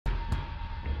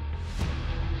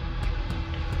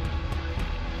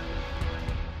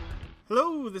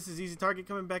Hello, this is Easy Target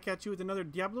coming back at you with another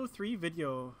Diablo 3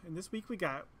 video. And this week we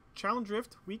got Challenge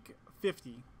Rift Week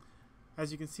 50.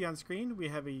 As you can see on screen, we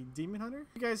have a Demon Hunter.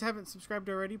 If you guys haven't subscribed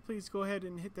already, please go ahead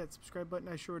and hit that subscribe button.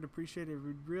 I sure would appreciate it. It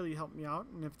would really help me out.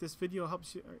 And if this video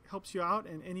helps you out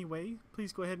in any way,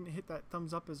 please go ahead and hit that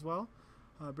thumbs up as well.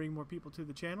 Bring more people to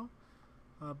the channel.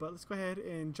 But let's go ahead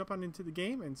and jump on into the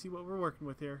game and see what we're working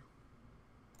with here.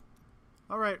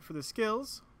 Alright, for the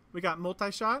skills, we got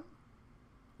Multi-Shot,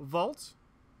 Vault,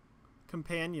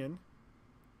 Companion,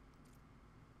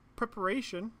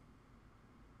 Preparation,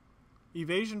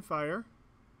 Evasion Fire,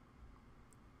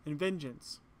 and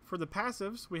Vengeance. For the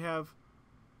passives, we have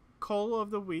Call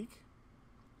of the Week,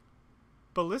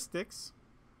 Ballistics,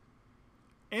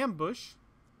 Ambush,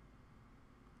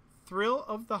 Thrill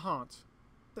of the Haunt.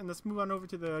 And let's move on over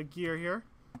to the gear here.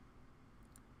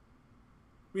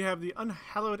 We have the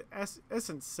Unhallowed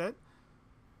Essence set.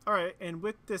 Alright, and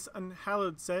with this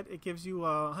Unhallowed set, it gives you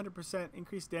 100%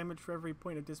 increased damage for every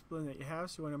point of discipline that you have.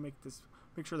 So you want to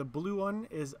make sure the blue one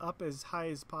is up as high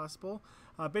as possible.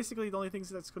 Basically, the only things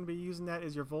that's going to be using that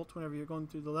is your Volt whenever you're going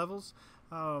through the levels.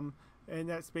 And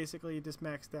that's basically just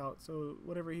maxed out. So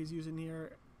whatever he's using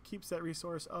here keeps that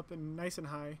resource up and nice and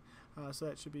high. So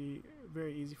that should be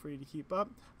very easy for you to keep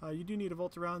up. You do need a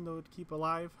Volt around though to keep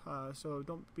alive. So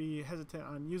don't be hesitant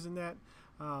on using that.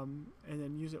 And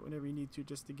then use it whenever you need to,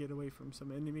 just to get away from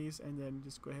some enemies, and then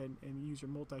just go ahead and use your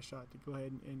multi-shot to go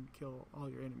ahead and kill all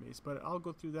your enemies. But I'll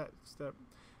go through that step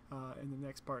in the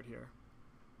next part here.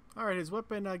 Alright, his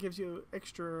weapon gives you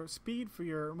extra speed for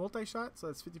your multi-shot, so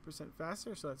that's 50%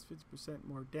 faster, so that's 50%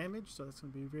 more damage, so that's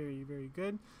going to be very, very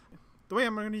good. The way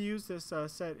I'm going to use this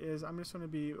set is I'm just going to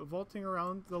be vaulting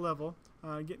around the level,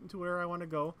 getting to where I want to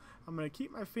go. I'm going to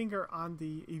keep my finger on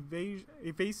the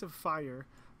evasive fire.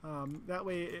 That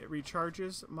way it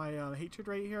recharges my hatred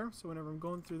right here. So whenever I'm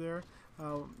going through there,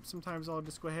 sometimes I'll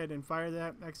just go ahead and fire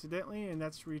that accidentally, and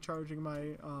that's recharging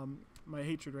my my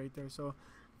hatred right there. So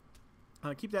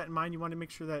keep that in mind. You want to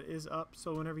make sure that is up,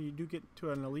 so whenever you do get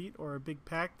to an elite or a big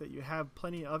pack, that you have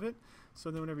plenty of it.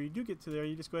 So then whenever you do get to there,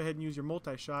 you just go ahead and use your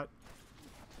multi-shot,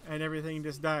 and everything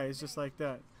just dies just like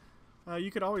that. You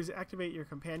could always activate your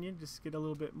companion, just get a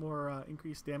little bit more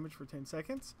increased damage for 10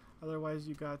 seconds. Otherwise,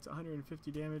 you got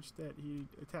 150 damage that he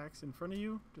attacks in front of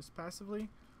you, just passively.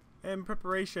 And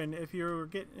preparation, if you're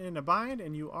getting in a bind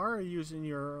and you are using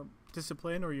your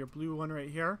discipline or your blue one right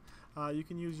here, you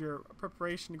can use your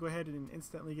preparation to go ahead and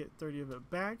instantly get 30 of it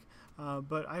back.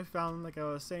 But I found, like I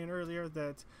was saying earlier,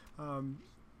 that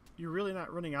you're really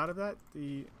not running out of that.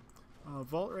 The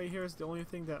Vault right here is the only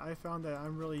thing that I found that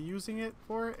I'm really using it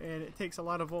for, and it takes a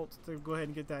lot of volts to go ahead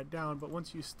and get that down. But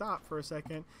once you stop for a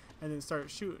second and then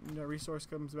start shooting, the resource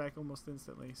comes back almost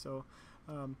instantly. So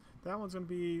that one's going to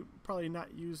be probably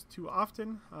not used too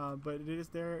often, but it is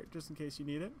there just in case you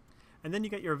need it. And then you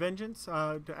get your Vengeance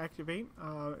to activate.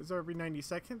 It's every 90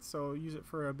 seconds, so use it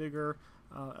for a bigger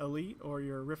elite or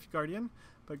your Rift Guardian.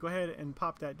 But go ahead and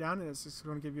pop that down, and it's just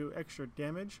going to give you extra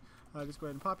damage. Just go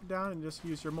ahead and pop it down and just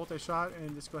use your multi-shot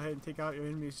and just go ahead and take out your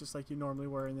enemies just like you normally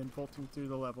were, and then vaulting through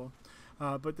the level.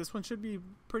 But this one should be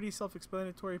pretty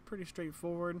self-explanatory, pretty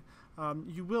straightforward.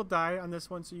 You will die on this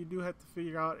one, so you do have to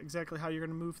figure out exactly how you're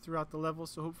going to move throughout the level,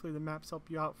 so hopefully the maps help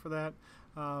you out for that.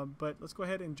 But let's go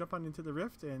ahead and jump on into the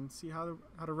Rift and see how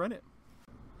to run it.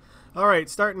 Alright,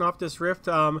 starting off this Rift,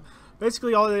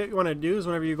 basically all that you want to do is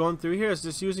whenever you're going through here is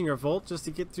just using your Volt just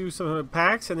to get through some of the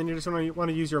packs, and then you're just going to want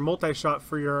to use your multi-shot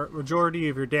for your majority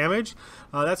of your damage.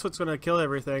 That's what's going to kill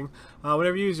everything.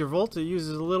 Whenever you use your Volt, it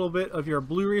uses a little bit of your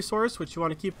blue resource, which you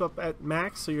want to keep up at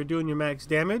max, so you're doing your max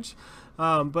damage.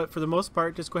 But for the most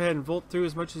part, just go ahead and Volt through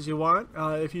as much as you want.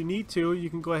 If you need to, you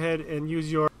can go ahead and use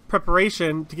your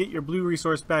preparation to get your blue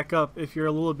resource back up if you're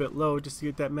a little bit low, just to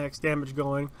get that max damage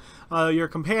going. Your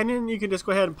companion, you can just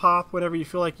go ahead and pop whenever you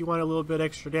feel like you want a little bit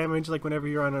extra damage, like whenever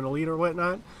you're on an elite or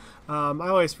whatnot. I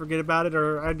always forget about it,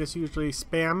 or I just usually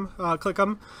spam click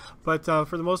them. But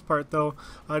for the most part though,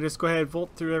 just go ahead, Volt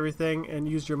through everything and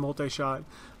use your multi-shot.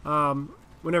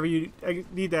 Whenever you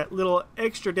need that little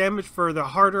extra damage for the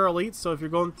harder elites, so if you're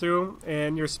going through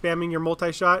and you're spamming your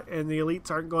multi-shot and the elites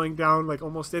aren't going down like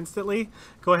almost instantly,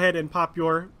 go ahead and pop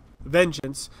your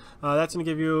Vengeance. That's going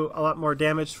to give you a lot more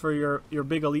damage for your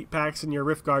big elite packs and your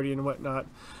Rift Guardian and whatnot.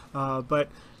 But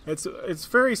It's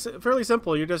fairly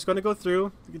simple. You're just going to go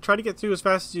through. You try to get through as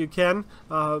fast as you can.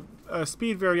 A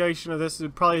speed variation of this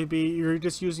would probably be you're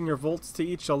just using your volts to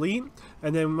each elite,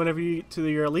 and then whenever you get to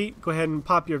your elite, go ahead and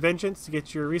pop your vengeance to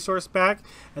get your resource back,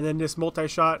 and then just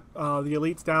multi-shot the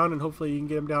elites down, and hopefully you can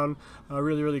get them down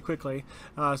really quickly.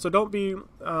 So don't be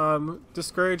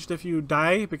discouraged if you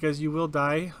die, because you will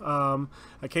die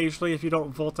occasionally if you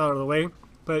don't volt out of the way.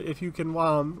 But if you can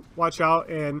watch out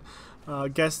and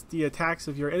guess the attacks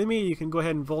of your enemy, you can go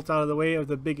ahead and volt out of the way of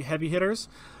the big heavy hitters.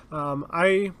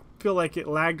 I feel like it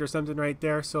lagged or something right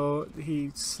there, so he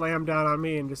slammed down on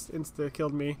me and just insta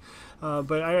killed me.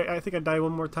 But I think I died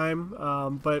one more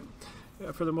time. But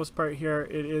for the most part here,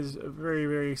 it is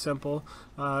very simple.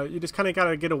 You just kind of got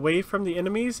to get away from the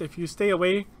enemies. If you stay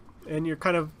away and you're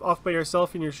kind of off by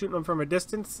yourself and you're shooting them from a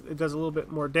distance, it does a little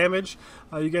bit more damage.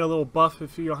 You get a little buff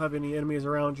if you don't have any enemies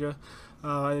around you,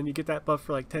 and you get that buff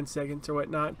for like 10 seconds or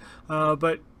whatnot.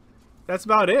 But that's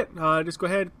about it. Just go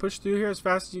ahead, push through here as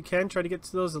fast as you can. Try to get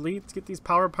to those elites, get these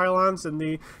power pylons and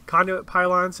the conduit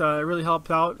pylons. It really helps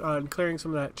out on clearing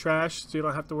some of that trash, so you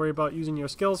don't have to worry about using your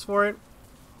skills for it.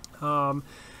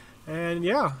 And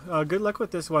yeah, good luck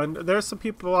with this one. There's some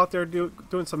people out there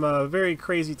doing some very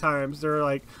crazy times. They're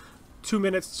like 2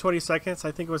 minutes 20 seconds.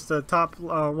 I think it was the top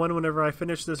one whenever I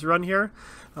finished this run here.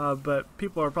 But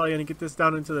people are probably going to get this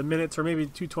down into the minutes, or maybe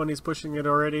 220s pushing it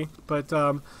already. But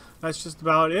that's just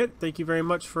about it. Thank you very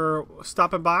much for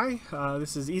stopping by.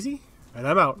 This is Easy, and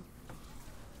I'm out.